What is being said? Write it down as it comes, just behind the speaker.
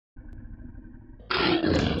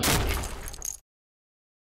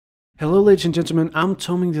Hello ladies and gentlemen, I'm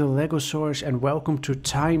Tommy the Legosaurus and welcome to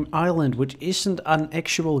Time Island, which isn't an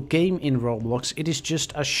actual game in Roblox, it is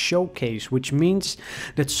just a showcase, which means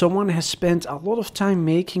that someone has spent a lot of time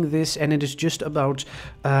making this and it is just about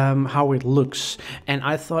how it looks. And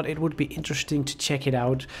I thought it would be interesting to check it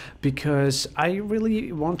out because I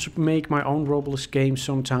really want to make my own Roblox game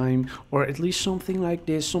sometime, or at least something like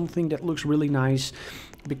this, something that looks really nice.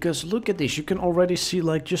 Because look at this, you can already see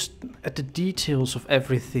like just at the details of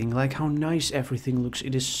everything, like how nice everything looks.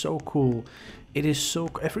 It is so cool.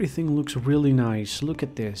 Everything looks really nice. Look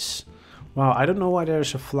at this. Wow, I don't know why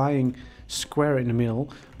there's a flying square in the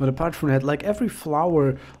middle, but apart from that, like every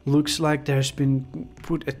flower looks like there's been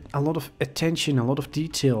put a lot of attention, a lot of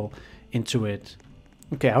detail into it.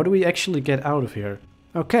 Okay, how do we actually get out of here?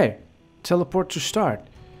 Okay, teleport to start.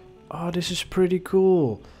 Oh, this is pretty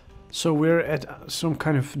cool. So we're at some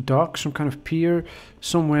kind of dock, some kind of pier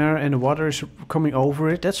somewhere, and the water is coming over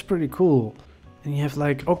it. That's pretty cool. And you have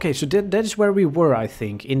like, okay, so that is where we were, I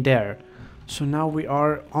think, in there. So now we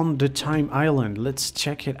are on the Time Island. Let's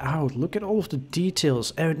check it out. Look at all of the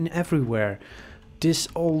details everywhere. This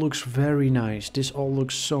all looks very nice. This all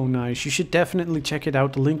looks so nice. You should definitely check it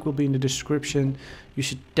out. The link will be in the description. You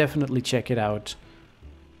should definitely check it out.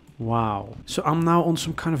 Wow. So I'm now on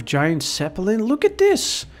some kind of giant zeppelin. Look at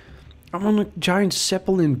this. I'm on a giant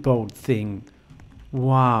zeppelin boat thing.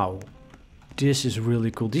 Wow. This is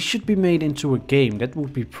really cool. This should be made into a game. That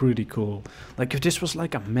would be pretty cool. Like if this was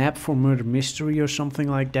like a map for murder mystery or something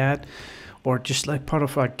like that. Or just like part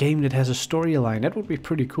of a game that has a storyline. That would be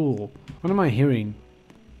pretty cool. What am I hearing?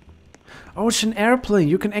 Oh, it's an airplane.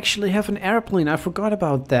 You can actually have an airplane. I forgot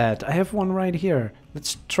about that. I have one right here.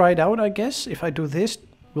 Let's try it out, I guess. If I do this,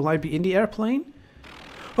 will I be in the airplane?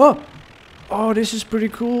 Oh! Oh, this is pretty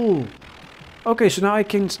cool. Okay, so now I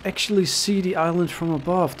can actually see the island from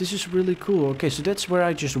above. This is really cool. Okay, so that's where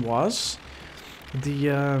I just was.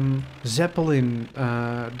 The Zeppelin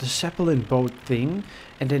boat thing.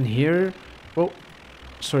 And then here... Oh,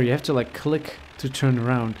 sorry, you have to like click to turn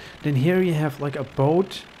around. Then here you have like a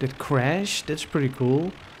boat that crashed. That's pretty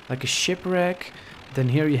cool. Like a shipwreck. Then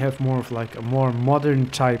here you have more of like a more modern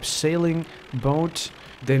type sailing boat.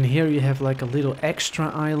 Then here you have like a little extra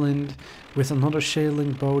island with another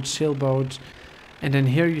sailboat. And then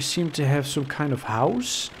here you seem to have some kind of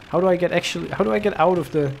house. How do I get out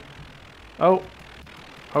of the... Oh.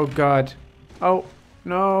 Oh god. Oh,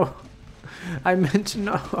 no. I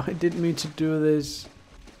didn't mean to do this.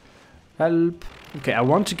 Help. Okay, I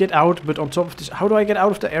want to get out, but on top of this, how do I get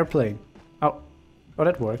out of the airplane? Oh. Oh,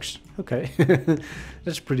 that works. Okay.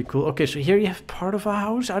 That's pretty cool. Okay, so here you have part of a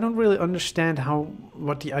house. I don't really understand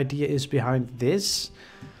what the idea is behind this.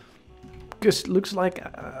 Because it looks like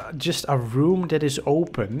just a room that is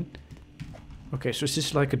open. Okay, so is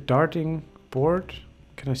this like a darting board?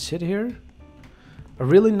 Can I sit here? A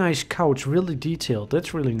really nice couch, really detailed.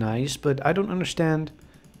 That's really nice, but I don't understand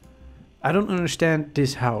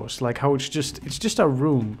this house. Like how it's just a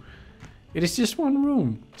room. It is just one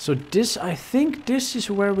room. So I think this is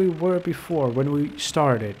where we were before when we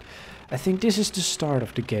started. I think this is the start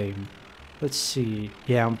of the game. Let's see.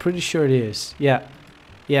 Yeah, I'm pretty sure it is. Yeah.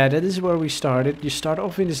 Yeah, that is where we started. You start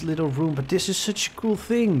off in this little room, but this is such a cool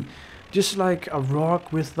thing. Just like a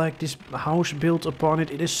rock with like this house built upon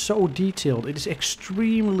it. It is so detailed. It is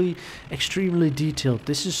extremely, extremely detailed.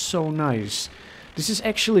 This is so nice. This is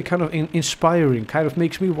actually kind of inspiring. Kind of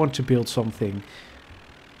makes me want to build something.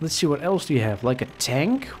 Let's see, what else do you have? Like a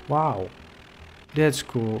tank? Wow. That's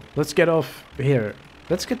cool. Let's get off here.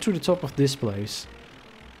 Let's get to the top of this place.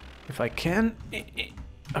 If I can.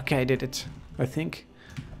 Okay, I did it. I think.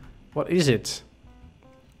 What is it?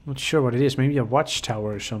 Not sure what it is. Maybe a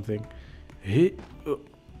watchtower or something.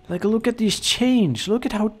 Like, look at these chains. Look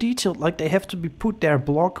at how detailed. Like, they have to be put there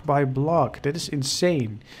block by block. That is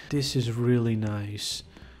insane. This is really nice.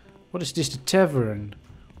 What is this? The tavern.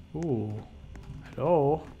 Ooh.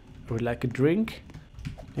 Hello. I would like a drink.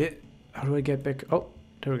 Yeah. How do I get back? Oh,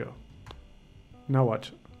 there we go. Now what?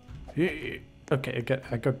 Okay,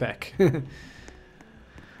 I got back.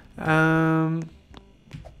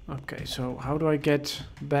 Okay, so how do I get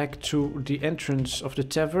back to the entrance of the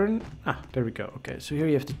tavern? Ah, there we go. Okay, so here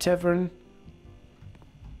you have the tavern.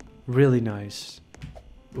 Really nice.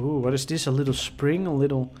 Ooh, what is this? A little spring, a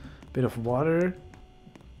little bit of water.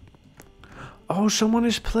 Oh, someone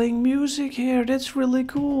is playing music here. That's really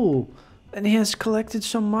cool. And he has collected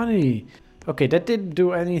some money. Okay, that didn't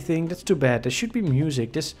do anything. That's too bad. There should be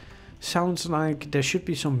music. This sounds like there should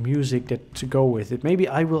be some music to go with it. Maybe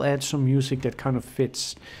I will add some music that kind of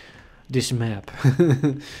fits this map.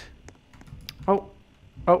 Oh,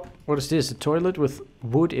 what is this? A toilet with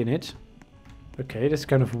wood in it. Okay, that's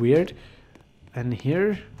kind of weird. And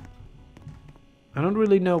here, I don't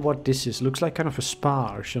really know what this is. Looks like kind of a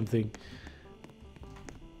spa or something.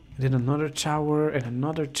 And then another tower and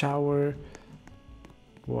another tower.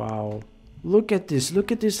 Wow. Look at this.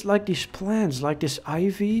 Look at this, like these plants, like this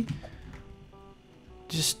ivy.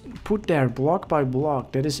 Just put there block by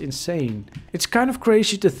block. That is insane. It's kind of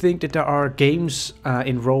crazy to think that there are games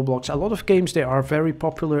in Roblox. A lot of games, they are very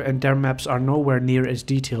popular and their maps are nowhere near as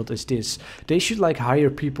detailed as this. They should like hire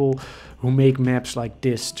people who make maps like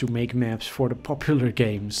this to make maps for the popular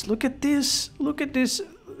games. Look at this. Look at this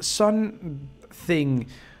sun thing.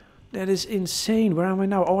 That is insane. Where am I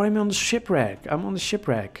now? Oh, I'm on the shipwreck. I'm on the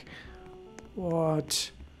shipwreck.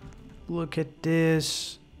 What? Look at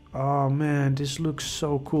this. Oh man, this looks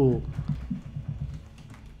so cool.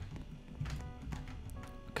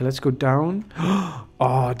 Okay, let's go down.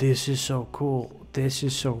 Oh, this is so cool. This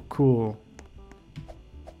is so cool.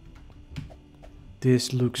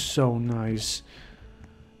 This looks so nice.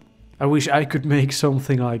 I wish I could make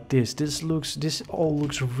something like this. This all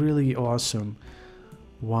looks really awesome.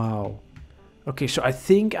 Wow. Okay, so I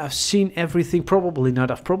think I've seen everything. Probably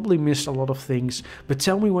not. I've probably missed a lot of things. But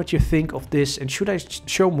tell me what you think of this. And should I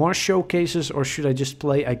show more showcases or should I just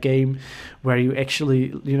play a game where you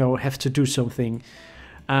actually, you know, have to do something?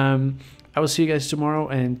 I will see you guys tomorrow.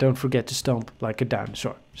 And don't forget to stomp like a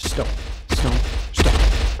dinosaur. Stomp.